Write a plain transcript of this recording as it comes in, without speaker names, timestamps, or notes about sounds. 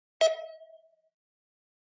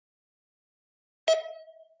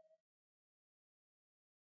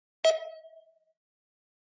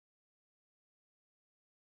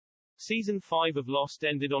Season 5 of Lost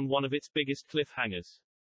ended on one of its biggest cliffhangers.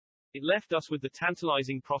 It left us with the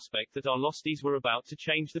tantalizing prospect that our Losties were about to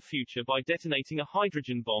change the future by detonating a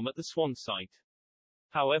hydrogen bomb at the Swan site.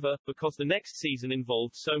 However, because the next season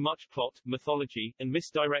involved so much plot, mythology, and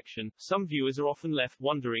misdirection, some viewers are often left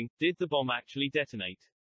wondering, did the bomb actually detonate?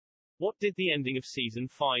 What did the ending of Season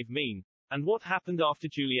 5 mean? And what happened after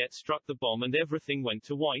Juliet struck the bomb and everything went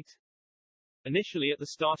to white? Initially at the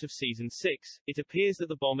start of Season 6, it appears that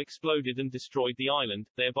the bomb exploded and destroyed the island,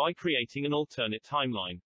 thereby creating an alternate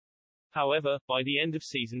timeline. However, by the end of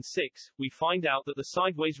Season 6, we find out that the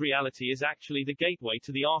sideways reality is actually the gateway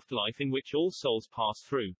to the afterlife in which all souls pass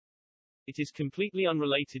through. It is completely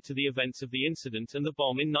unrelated to the events of the incident and the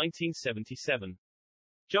bomb in 1977.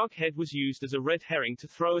 Jughead was used as a red herring to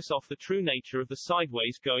throw us off the true nature of the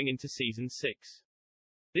sideways going into Season 6.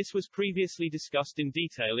 This was previously discussed in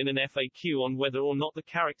detail in an FAQ on whether or not the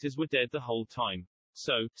characters were dead the whole time.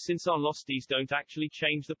 So, since our Losties don't actually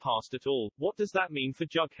change the past at all, what does that mean for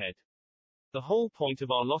Jughead? The whole point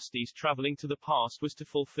of our Losties traveling to the past was to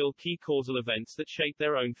fulfill key causal events that shape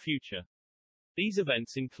their own future. These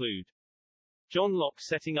events include John Locke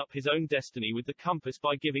setting up his own destiny with the compass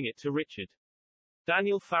by giving it to Richard.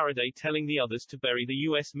 Daniel Faraday telling the others to bury the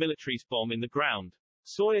US military's bomb in the ground.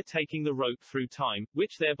 Sawyer taking the rope through time,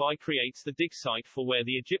 which thereby creates the dig site for where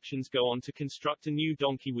the Egyptians go on to construct a new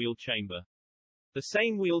donkey wheel chamber. The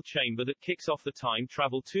same wheel chamber that kicks off the time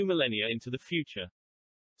travel 2 millennia into the future.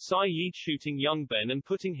 Sayid shooting young Ben and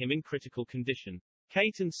putting him in critical condition.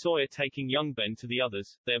 Kate and Sawyer taking young Ben to the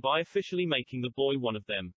others, thereby officially making the boy one of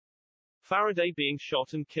them. Faraday being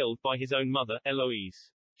shot and killed by his own mother,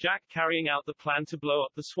 Eloise. Jack carrying out the plan to blow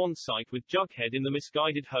up the Swan site with Jughead in the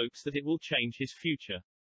misguided hopes that it will change his future.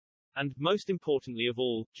 And, most importantly of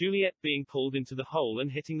all, Juliet being pulled into the hole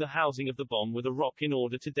and hitting the housing of the bomb with a rock in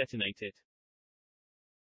order to detonate it.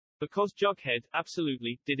 Because Jughead,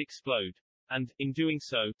 absolutely, did explode. And, in doing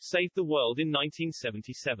so, saved the world in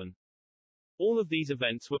 1977. All of these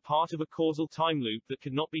events were part of a causal time loop that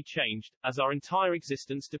could not be changed, as our entire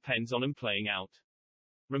existence depends on them playing out.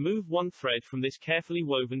 Remove one thread from this carefully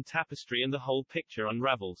woven tapestry and the whole picture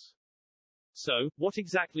unravels. So, what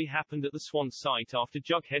exactly happened at the Swan site after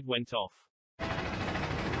Jughead went off?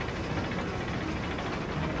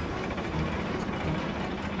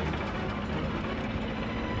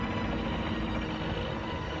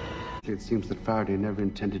 It seems that Faraday never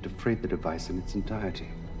intended to freight the device in its entirety.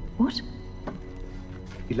 What?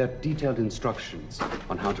 He left detailed instructions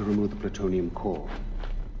on how to remove the plutonium core.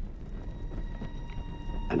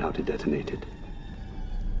 And how to detonate it.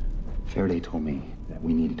 Faraday told me that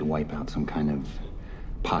we needed to wipe out some kind of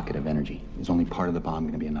pocket of energy. Is only part of the bomb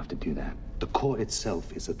going to be enough to do that? The core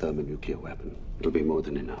itself is a thermonuclear weapon. It'll be more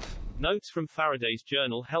than enough. Notes from Faraday's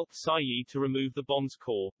journal helped Sayid to remove the bomb's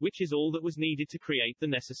core, which is all that was needed to create the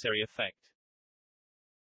necessary effect.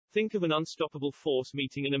 Think of an unstoppable force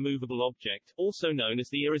meeting an immovable object, also known as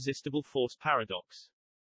the irresistible force paradox.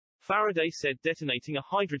 Faraday said detonating a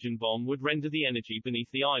hydrogen bomb would render the energy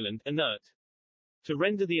beneath the island inert. To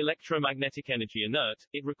render the electromagnetic energy inert,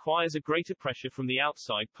 it requires a greater pressure from the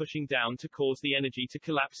outside pushing down to cause the energy to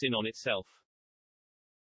collapse in on itself.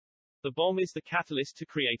 The bomb is the catalyst to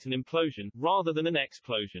create an implosion, rather than an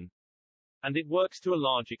explosion. And it works to a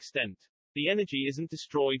large extent. The energy isn't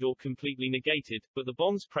destroyed or completely negated, but the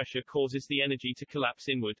bomb's pressure causes the energy to collapse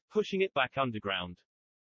inward, pushing it back underground.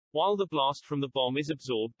 While the blast from the bomb is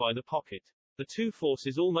absorbed by the pocket. The two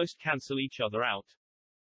forces almost cancel each other out.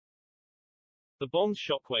 The bomb's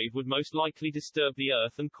shockwave would most likely disturb the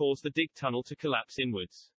Earth and cause the dig tunnel to collapse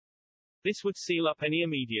inwards. This would seal up any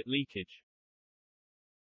immediate leakage.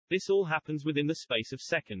 This all happens within the space of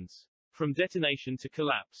seconds. From detonation to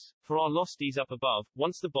collapse. For our Losties up above,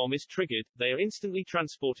 once the bomb is triggered, they are instantly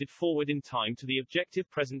transported forward in time to the objective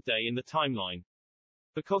present day in the timeline.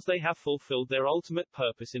 Because they have fulfilled their ultimate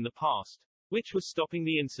purpose in the past, which was stopping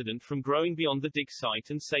the incident from growing beyond the dig site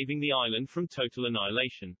and saving the island from total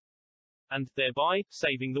annihilation. And, thereby,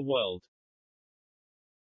 saving the world.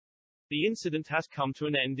 The incident has come to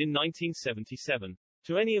an end in 1977.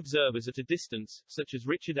 To any observers at a distance, such as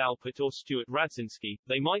Richard Alpert or Stuart Radzinski,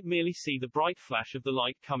 they might merely see the bright flash of the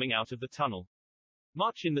light coming out of the tunnel.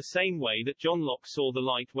 Much in the same way that John Locke saw the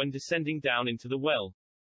light when descending down into the well.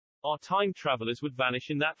 Our time travelers would vanish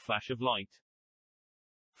in that flash of light.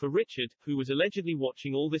 For Richard, who was allegedly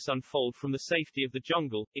watching all this unfold from the safety of the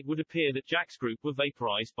jungle, it would appear that Jack's group were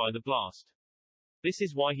vaporized by the blast. This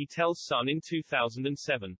is why he tells Sun in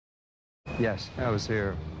 2007. Yes, I was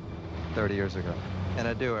here 30 years ago. And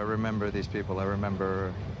I remember these people. I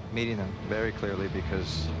remember meeting them very clearly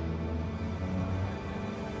because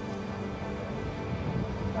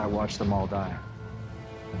I watched them all die.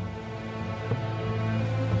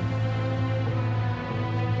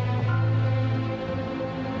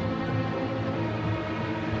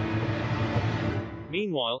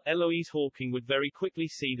 Meanwhile, Eloise Hawking would very quickly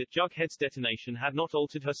see that Jughead's detonation had not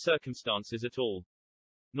altered her circumstances at all.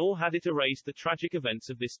 Nor had it erased the tragic events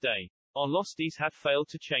of this day. Our losties had failed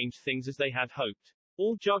to change things as they had hoped.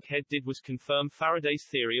 All Jughead did was confirm Faraday's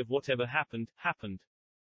theory of whatever happened, happened.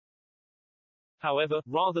 However,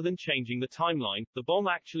 rather than changing the timeline, the bomb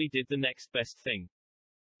actually did the next best thing.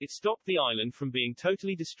 It stopped the island from being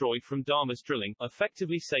totally destroyed from Dharma's drilling,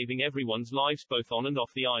 effectively saving everyone's lives both on and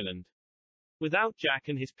off the island. Without Jack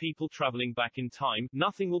and his people traveling back in time,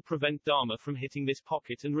 nothing will prevent Dharma from hitting this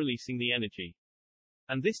pocket and releasing the energy.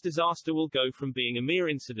 And this disaster will go from being a mere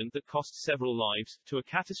incident that costs several lives, to a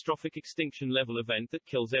catastrophic extinction-level event that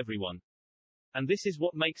kills everyone. And this is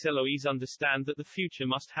what makes Eloise understand that the future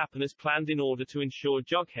must happen as planned in order to ensure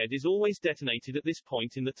Jughead is always detonated at this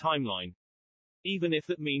point in the timeline. Even if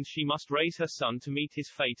that means she must raise her son to meet his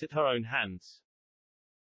fate at her own hands.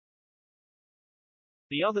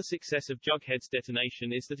 The other success of Jughead's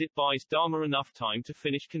detonation is that it buys Dharma enough time to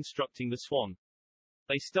finish constructing the Swan.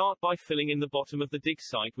 They start by filling in the bottom of the dig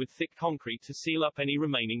site with thick concrete to seal up any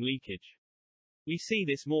remaining leakage. We see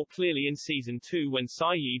this more clearly in Season 2 when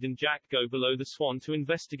Sayid and Jack go below the Swan to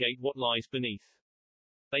investigate what lies beneath.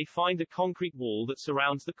 They find a concrete wall that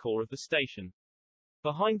surrounds the core of the station.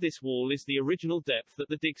 Behind this wall is the original depth that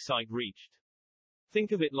the dig site reached.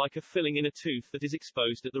 Think of it like a filling in a tooth that is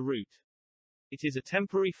exposed at the root. It is a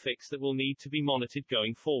temporary fix that will need to be monitored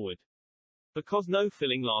going forward. Because no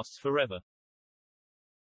filling lasts forever.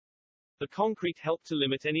 The concrete helped to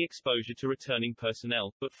limit any exposure to returning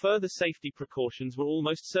personnel, but further safety precautions were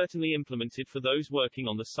almost certainly implemented for those working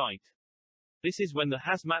on the site. This is when the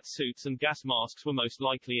hazmat suits and gas masks were most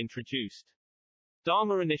likely introduced.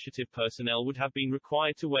 Dharma Initiative personnel would have been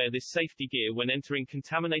required to wear this safety gear when entering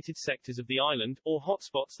contaminated sectors of the island, or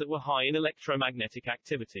hotspots that were high in electromagnetic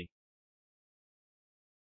activity.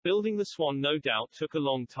 Building the Swan no doubt took a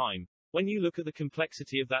long time. When you look at the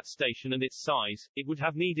complexity of that station and its size, it would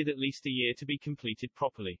have needed at least a year to be completed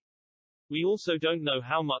properly. We also don't know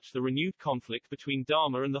how much the renewed conflict between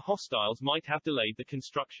Dharma and the hostiles might have delayed the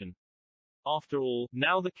construction. After all,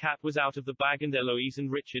 now the cat was out of the bag and Eloise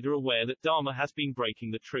and Richard are aware that Dharma has been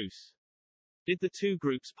breaking the truce. Did the two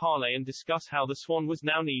groups parley and discuss how the Swan was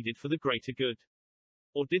now needed for the greater good?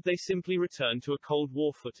 Or did they simply return to a Cold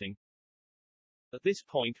War footing? At this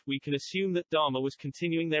point, we can assume that Dharma was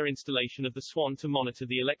continuing their installation of the Swan to monitor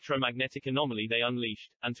the electromagnetic anomaly they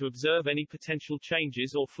unleashed, and to observe any potential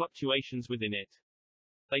changes or fluctuations within it.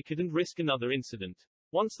 They couldn't risk another incident.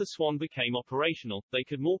 Once the Swan became operational, they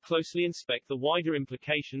could more closely inspect the wider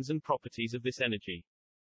implications and properties of this energy.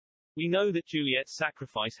 We know that Juliet's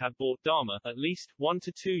sacrifice had bought Dharma, at least, 1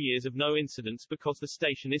 to 2 years of no incidents because the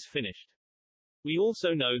station is finished. We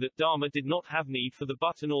also know that Dharma did not have need for the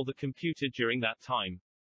button or the computer during that time.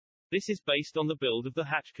 This is based on the build of the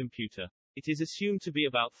Hatch computer. It is assumed to be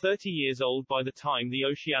about 30 years old by the time the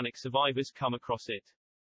oceanic survivors come across it.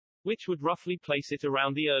 Which would roughly place it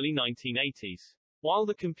around the early 1980s. While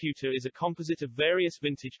the computer is a composite of various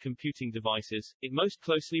vintage computing devices, it most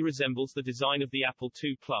closely resembles the design of the Apple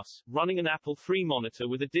II Plus, running an Apple III monitor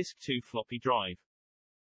with a Disk II floppy drive.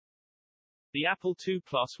 The Apple II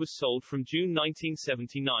Plus was sold from June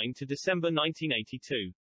 1979 to December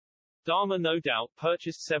 1982. Dharma no doubt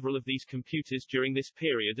purchased several of these computers during this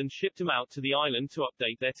period and shipped them out to the island to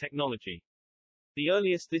update their technology. The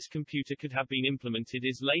earliest this computer could have been implemented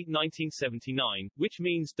is late 1979, which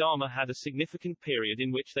means Dharma had a significant period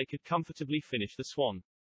in which they could comfortably finish the Swan.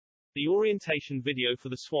 The orientation video for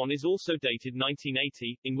the Swan is also dated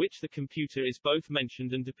 1980, in which the computer is both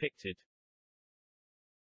mentioned and depicted.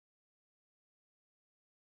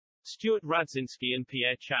 Stuart Radzinski and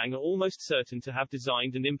Pierre Chang are almost certain to have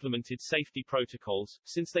designed and implemented safety protocols,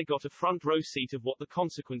 since they got a front row seat of what the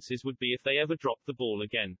consequences would be if they ever dropped the ball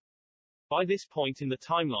again. By this point in the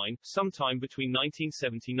timeline, sometime between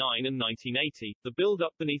 1979 and 1980, the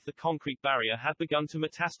build-up beneath the concrete barrier had begun to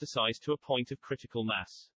metastasize to a point of critical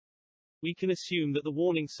mass. We can assume that the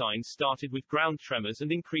warning signs started with ground tremors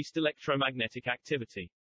and increased electromagnetic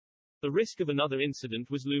activity. The risk of another incident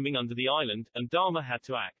was looming under the island, and Dharma had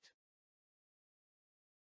to act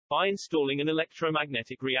by installing an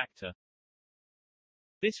electromagnetic reactor.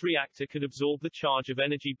 This reactor could absorb the charge of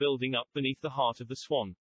energy building up beneath the heart of the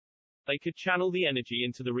Swan. They could channel the energy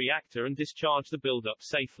into the reactor and discharge the buildup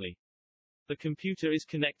safely. The computer is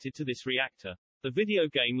connected to this reactor. The video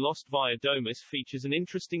game Lost via Domus features an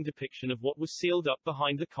interesting depiction of what was sealed up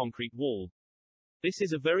behind the concrete wall. This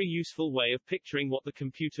is a very useful way of picturing what the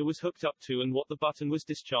computer was hooked up to and what the button was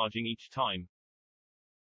discharging each time.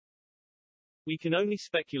 We can only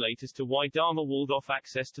speculate as to why Dharma walled off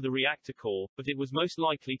access to the reactor core, but it was most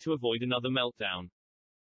likely to avoid another meltdown.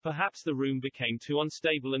 Perhaps the room became too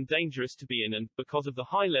unstable and dangerous to be in and, because of the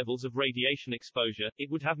high levels of radiation exposure,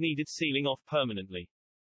 it would have needed sealing off permanently.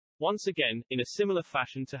 Once again, in a similar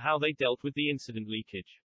fashion to how they dealt with the incident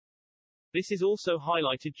leakage. This is also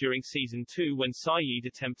highlighted during Season 2 when Sayid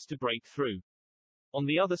attempts to break through. On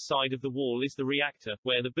the other side of the wall is the reactor,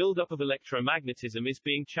 where the buildup of electromagnetism is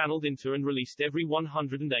being channeled into and released every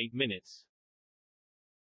 108 minutes.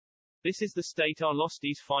 This is the state our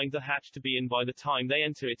Losties find the hatch to be in by the time they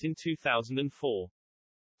enter it in 2004.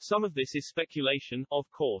 Some of this is speculation, of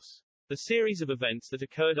course. The series of events that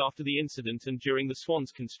occurred after the incident and during the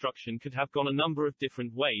Swan's construction could have gone a number of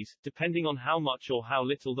different ways, depending on how much or how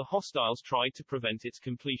little the hostiles tried to prevent its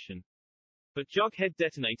completion. But Jughead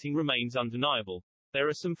detonating remains undeniable. There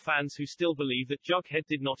are some fans who still believe that Jughead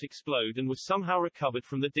did not explode and was somehow recovered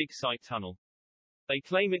from the dig site tunnel. They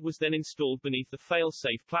claim it was then installed beneath the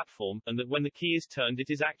fail-safe platform, and that when the key is turned it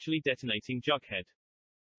is actually detonating Jughead.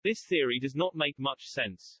 This theory does not make much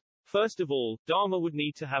sense. First of all, Dharma would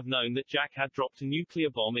need to have known that Jack had dropped a nuclear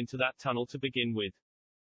bomb into that tunnel to begin with.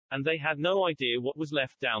 And they had no idea what was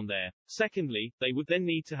left down there. Secondly, they would then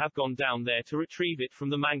need to have gone down there to retrieve it from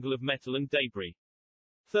the mangle of metal and debris.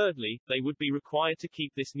 Thirdly, they would be required to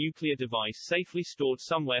keep this nuclear device safely stored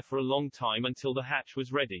somewhere for a long time until the hatch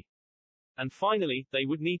was ready. And finally, they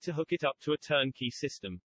would need to hook it up to a turnkey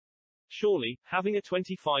system. Surely, having a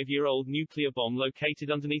 25-year-old nuclear bomb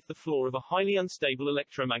located underneath the floor of a highly unstable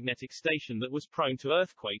electromagnetic station that was prone to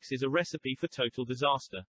earthquakes is a recipe for total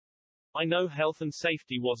disaster. I know health and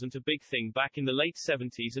safety wasn't a big thing back in the late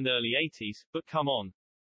 70s and early 80s, but come on.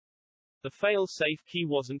 The fail-safe key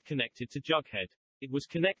wasn't connected to Jughead. It was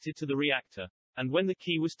connected to the reactor. And when the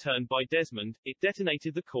key was turned by Desmond, it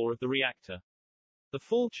detonated the core of the reactor. The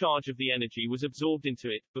full charge of the energy was absorbed into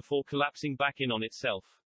it, before collapsing back in on itself.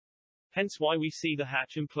 Hence why we see the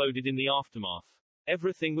hatch imploded in the aftermath.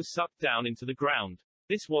 Everything was sucked down into the ground.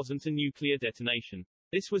 This wasn't a nuclear detonation.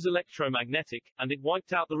 This was electromagnetic, and it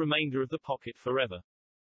wiped out the remainder of the pocket forever.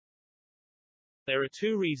 There are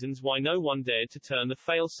two reasons why no one dared to turn the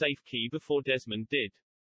fail-safe key before Desmond did.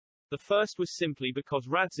 The first was simply because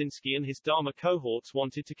Radzinski and his Dharma cohorts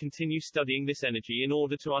wanted to continue studying this energy in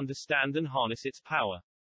order to understand and harness its power.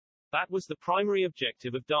 That was the primary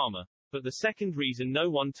objective of Dharma. But the second reason no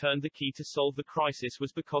one turned the key to solve the crisis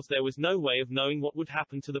was because there was no way of knowing what would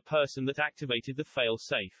happen to the person that activated the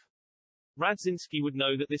fail-safe. Radzinski would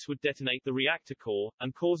know that this would detonate the reactor core,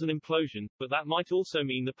 and cause an implosion, but that might also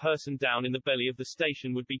mean the person down in the belly of the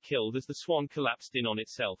station would be killed as the Swan collapsed in on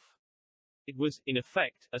itself. It was, in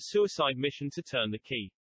effect, a suicide mission to turn the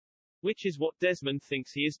key. Which is what Desmond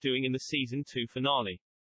thinks he is doing in the Season 2 finale.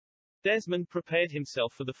 Desmond prepared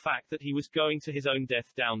himself for the fact that he was going to his own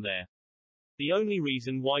death down there. The only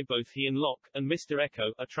reason why both he and Locke, and Mr.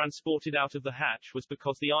 Echo, are transported out of the hatch was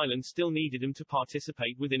because the island still needed him to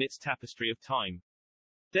participate within its tapestry of time.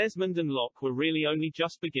 Desmond and Locke were really only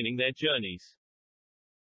just beginning their journeys.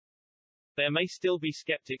 There may still be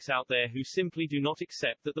skeptics out there who simply do not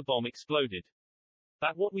accept that the bomb exploded.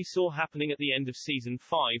 That what we saw happening at the end of Season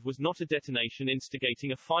 5 was not a detonation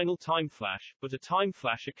instigating a final time flash, but a time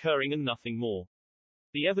flash occurring and nothing more.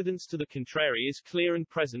 The evidence to the contrary is clear and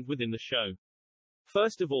present within the show.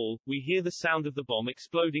 First of all, we hear the sound of the bomb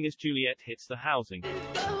exploding as Juliet hits the housing.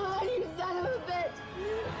 Oh, you son of a bitch!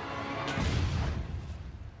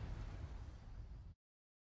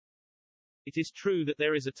 It is true that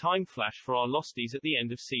there is a time flash for our Losties at the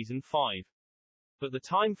end of Season 5. But the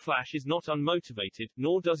time flash is not unmotivated,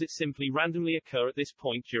 nor does it simply randomly occur at this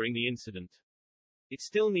point during the incident. It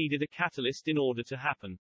still needed a catalyst in order to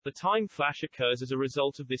happen. The time flash occurs as a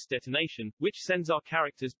result of this detonation, which sends our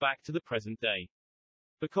characters back to the present day.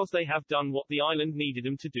 Because they have done what the island needed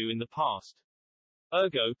them to do in the past.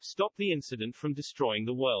 Ergo, stop the incident from destroying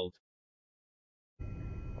the world.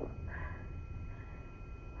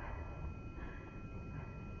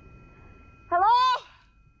 Hello?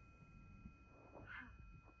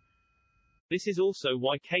 This is also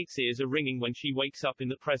why Kate's ears are ringing when she wakes up in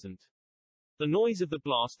the present. The noise of the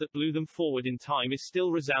blast that blew them forward in time is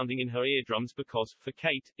still resounding in her eardrums because, for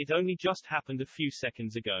Kate, it only just happened a few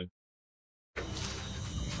seconds ago.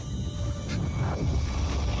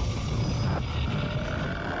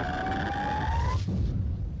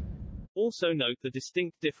 Also note the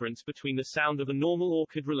distinct difference between the sound of a normal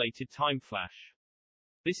orchid-related time flash.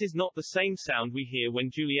 This is not the same sound we hear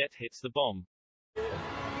when Juliet hits the bomb.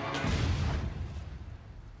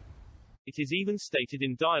 It It is even stated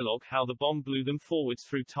in dialogue how the bomb blew them forwards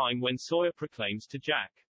through time when Sawyer proclaims to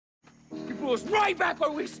Jack, "You blew us right back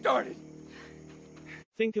where we started!"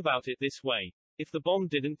 Think about it this way. If the bomb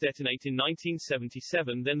didn't detonate in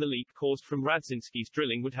 1977, then the leak caused from Radzinski's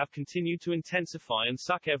drilling would have continued to intensify and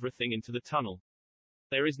suck everything into the tunnel.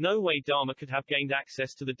 There is no way Dahmer could have gained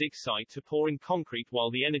access to the dig site to pour in concrete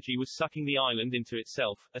while the energy was sucking the island into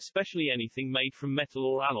itself, especially anything made from metal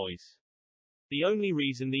or alloys. The only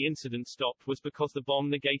reason the incident stopped was because the bomb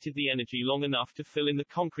negated the energy long enough to fill in the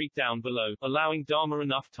concrete down below, allowing Dahmer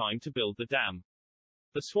enough time to build the dam.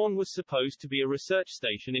 The Swan was supposed to be a research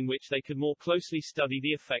station in which they could more closely study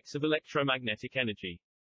the effects of electromagnetic energy.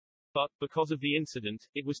 But, because of the incident,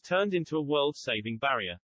 it was turned into a world-saving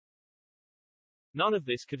barrier. None of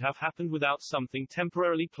this could have happened without something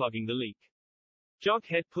temporarily plugging the leak.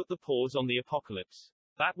 Jughead put the pause on the apocalypse.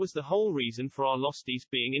 That was the whole reason for our losties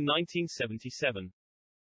being in 1977.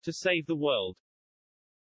 To save the world.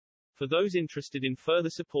 For those interested in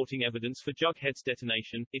further supporting evidence for Jughead's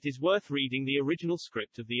detonation, it is worth reading the original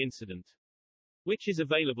script of the incident, which is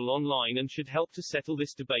available online and should help to settle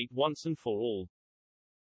this debate once and for all.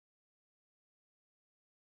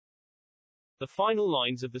 The final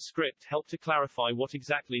lines of the script help to clarify what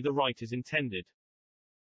exactly the writers intended.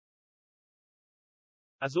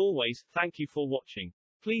 As always, thank you for watching.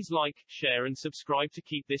 Please like, share and subscribe to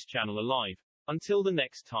keep this channel alive. Until the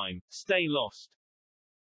next time, stay lost.